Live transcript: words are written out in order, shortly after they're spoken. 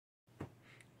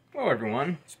Hello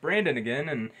everyone, it's Brandon again,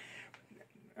 and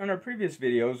on our previous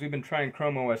videos we've been trying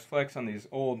Chrome OS Flex on these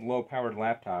old low-powered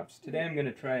laptops. Today I'm going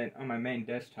to try it on my main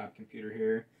desktop computer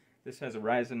here. This has a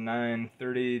Ryzen 9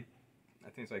 30, I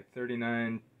think it's like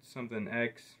 39 something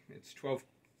X. It's 12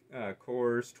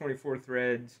 cores, 24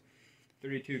 threads,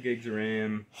 32 gigs of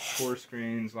RAM, 4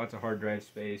 screens, lots of hard drive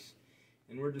space,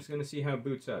 and we're just going to see how it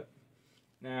boots up.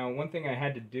 Now, one thing I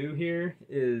had to do here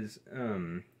is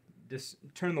just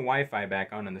turn the Wi-Fi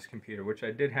back on this computer, which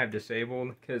I did have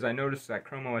disabled because I noticed that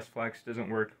Chrome OS Flex doesn't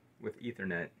work with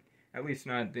Ethernet, at least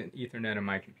not the Ethernet on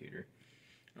my computer.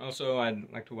 Also,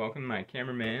 I'd like to welcome my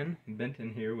cameraman,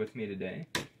 Benton, here with me today.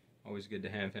 Always good to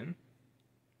have him.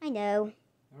 I know.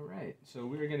 Alright, so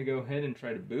we're going to go ahead and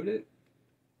try to boot it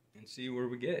and see where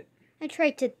we get. I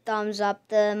tried to thumbs up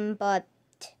them, but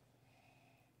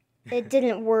it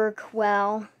didn't work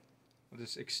well. I'll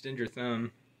just extend your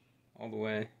thumb all the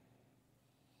way.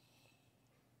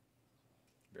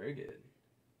 Very good.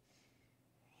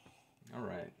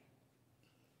 Alright.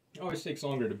 It always takes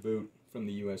longer to boot from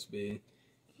the USB.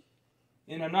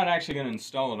 And I'm not actually going to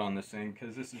install it on this thing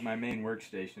because this is my main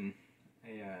workstation.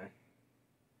 I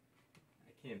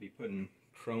can't be putting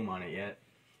Chrome on it yet.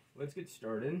 Let's get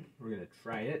started. We're going to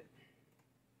try it.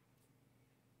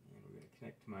 And we're going to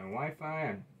connect to my Wi-Fi.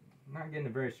 I'm not getting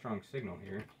a very strong signal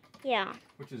here. Yeah.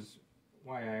 Which is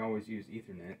why I always use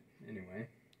Ethernet anyway.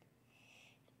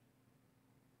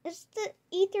 Is the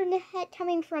Ethernet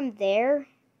coming from there?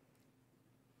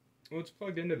 Well, it's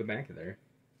plugged into the back of there.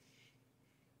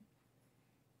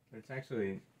 But it's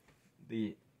actually,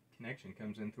 the connection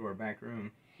comes in through our back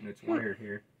room, and it's wired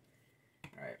here.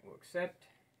 Alright, we'll accept.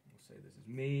 We'll say this is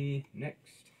me.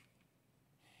 Next.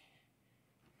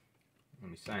 Let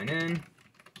me sign in.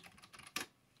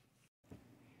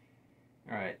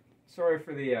 Alright, sorry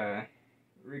for the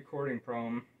recording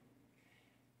problem.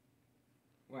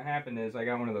 What happened is I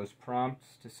got one of those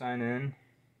prompts to sign in,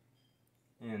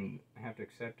 and I have to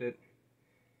accept it.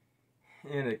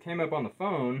 And it came up on the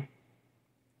phone,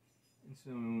 and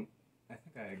so I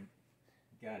think I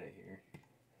got it here.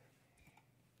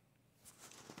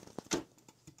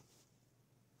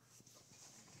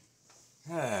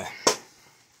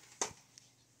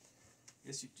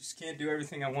 Guess you just can't do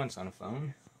everything at once on a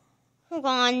phone. Hold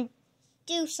on.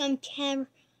 Do some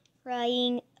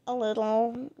cameraing a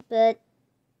little bit.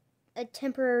 A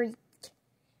temporary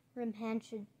hand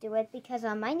should do it because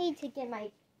I need to get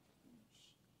my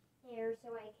hair so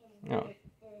I can get it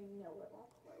in a little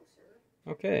closer.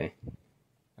 Okay.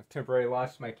 I've temporarily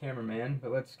lost my cameraman,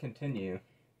 but let's continue.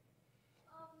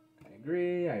 I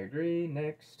agree,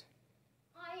 next.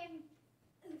 I am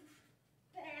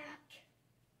back.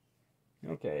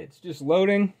 Okay, it's just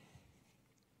loading.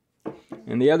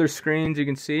 And the other screens you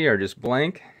can see are just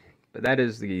blank. But that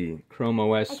is the Chrome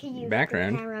OS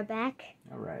background. The camera back.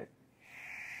 Alright.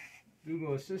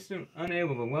 Google Assistant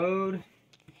unable to load.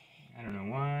 I don't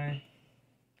know why.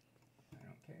 I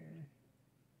don't care.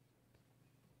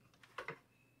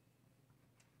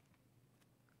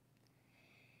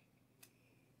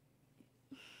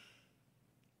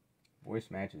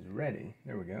 Voice match is ready.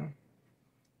 There we go.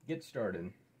 Get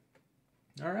started.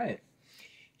 Alright.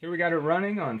 Here we got it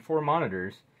running on 4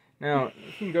 monitors. Now,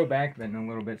 you can go back then a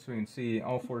little bit so we can see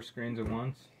all 4 screens at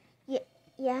once.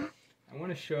 Yeah. I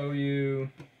want to show you,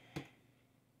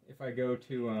 if I go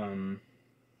to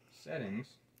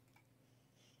settings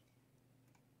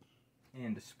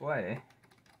and display,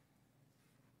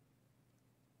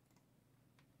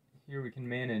 here we can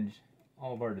manage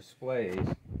all of our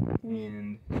displays.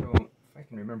 And so, if I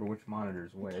can remember which monitor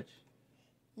is which.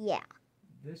 Yeah.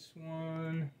 This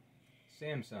one,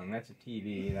 Samsung, that's a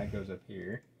TV, that goes up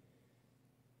here.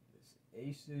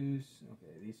 Asus,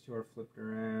 okay, these 2 are flipped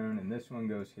around, and this one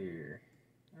goes here.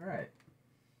 Alright,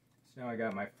 so now I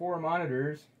got my 4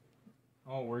 monitors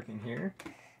all working here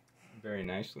very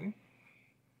nicely.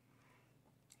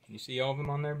 Can you see all of them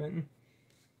on there, Benton?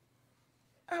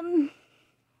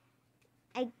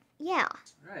 Yeah.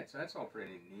 Alright, so that's all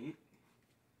pretty neat.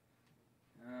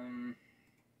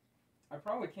 I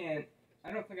probably can't,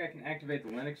 I don't think I can activate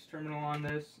the Linux terminal on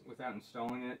this without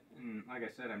installing it, and like I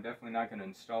said, I'm definitely not going to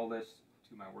install this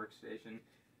to my workstation.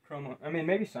 Chrome, I mean,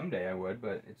 maybe someday I would,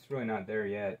 but it's really not there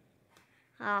yet.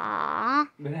 Aww.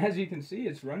 But as you can see,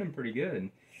 it's running pretty good.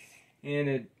 And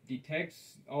it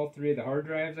detects all 3 of the hard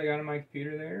drives I got on my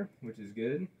computer there, which is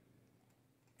good.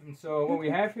 And so what we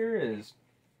have here is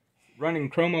running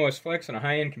Chrome OS Flex on a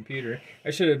high-end computer.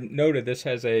 I should have noted this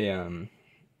has a,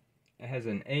 it has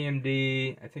an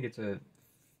AMD, I think it's a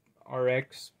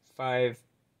RX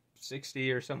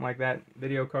 560 or something like that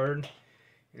video card.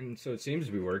 And so it seems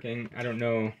to be working. I don't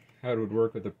know how it would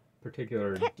work with a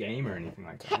particular game or anything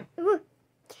like that.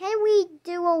 Can we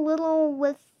do a little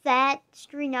with that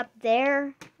screen up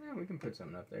there? Yeah, we can put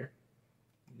something up there.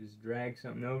 Just drag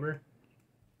something over.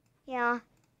 Yeah.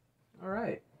 All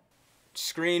right.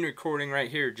 Screen recording right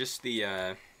here, just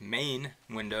the main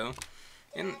window.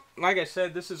 And like I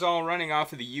said, this is all running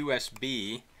off of the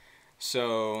USB,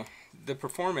 so the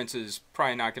performance is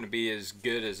probably not going to be as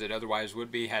good as it otherwise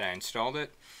would be had I installed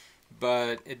it.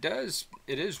 But it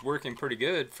is working pretty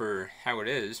good for how it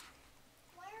is.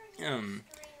 Why are you screen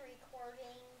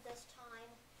recording this time?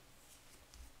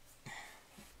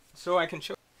 So I can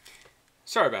show.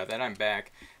 Sorry about that, I'm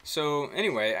back. So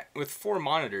anyway, with 4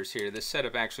 monitors here, this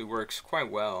setup actually works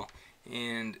quite well.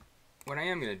 And what I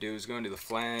am going to do is go into the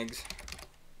flags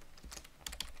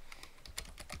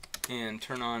and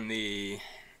turn on the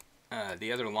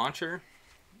other launcher.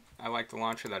 I like the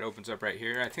launcher that opens up right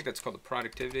here. I think that's called the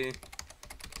productivity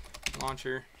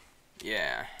launcher.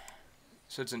 Yeah.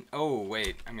 So it's an, oh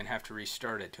wait, I'm gonna have to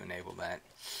restart it to enable that.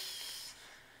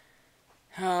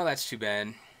 Oh, that's too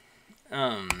bad.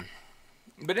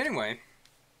 But anyway,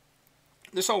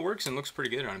 this all works and looks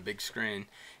pretty good on a big screen.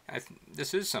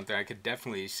 This is something I could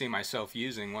definitely see myself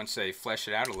using once they flesh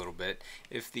it out a little bit.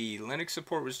 If the Linux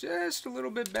support was just a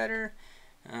little bit better.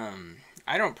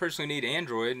 I don't personally need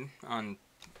Android on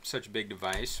such a big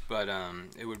device, but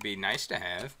it would be nice to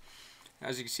have.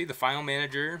 As you can see, the file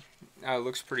manager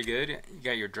looks pretty good. You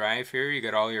got your drive here, you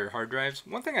got all your hard drives.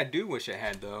 One thing I do wish it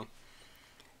had though,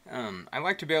 I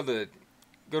like to be able to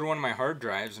go to one of my hard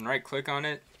drives and right click on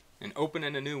it and open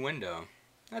in a new window.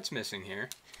 That's missing here.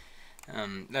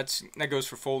 That goes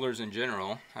for folders in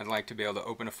general. I'd like to be able to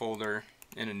open a folder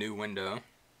in a new window.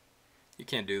 You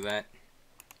can't do that.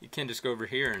 You can just go over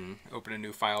here and open a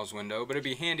new files window, but it'd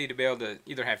be handy to be able to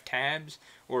either have tabs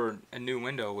or a new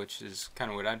window, which is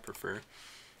kind of what I'd prefer.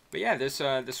 But yeah, this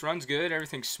runs good.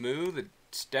 Everything's smooth.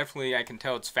 It's definitely, I can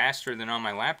tell it's faster than on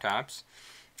my laptops.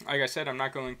 Like I said, I'm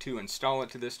not going to install it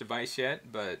to this device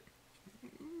yet, but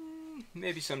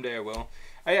maybe someday I will.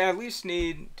 I at least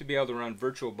need to be able to run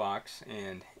VirtualBox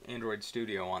and Android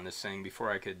Studio on this thing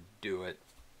before I could do it.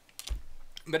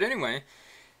 But anyway,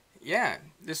 yeah,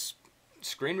 this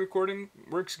screen recording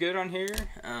works good on here.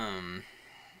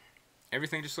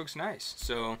 Everything just looks nice.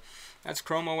 So that's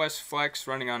Chrome OS Flex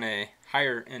running on a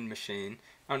higher end machine.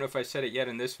 I don't know if I said it yet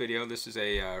in this video. This is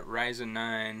a Ryzen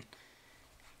 9.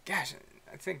 Gosh,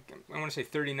 I think I want to say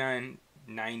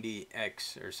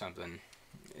 3990X or something.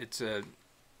 It's a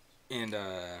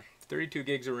 32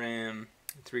 gigs of RAM,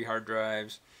 3 hard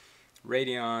drives,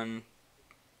 Radeon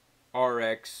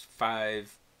RX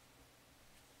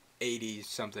 580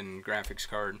 something graphics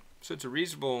card. So it's a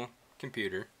reasonable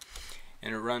computer,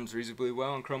 and it runs reasonably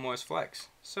well on Chrome OS Flex.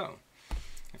 So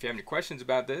if you have any questions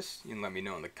about this, you can let me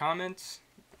know in the comments.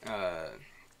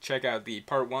 Check out the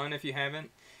part 1 if you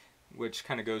haven't, which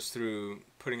kind of goes through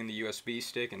putting in the USB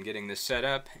stick and getting this set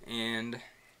up. And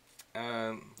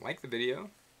like the video,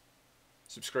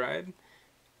 subscribe, and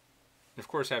of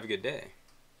course have a good day.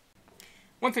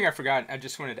 One thing I forgot, I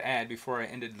just wanted to add before I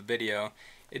ended the video,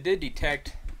 it did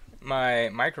detect my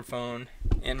microphone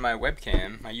and my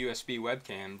webcam, my USB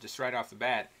webcam, just right off the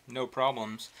bat, no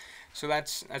problems. So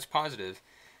that's positive.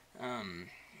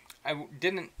 I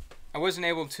wasn't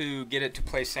able to get it to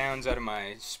play sounds out of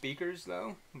my speakers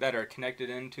though, that are connected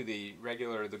into the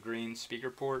green speaker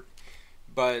port,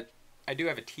 but I do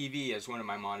have a TV as one of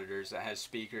my monitors that has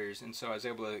speakers, and so I was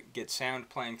able to get sound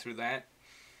playing through that.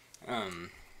 And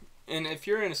if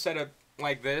you're in a setup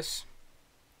like this,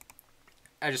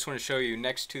 I just want to show you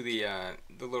next to the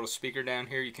little speaker down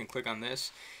here, you can click on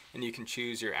this and you can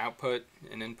choose your output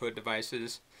and input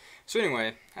devices. So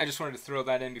anyway, I just wanted to throw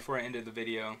that in before I ended the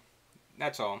video.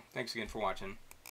 That's all. Thanks again for watching.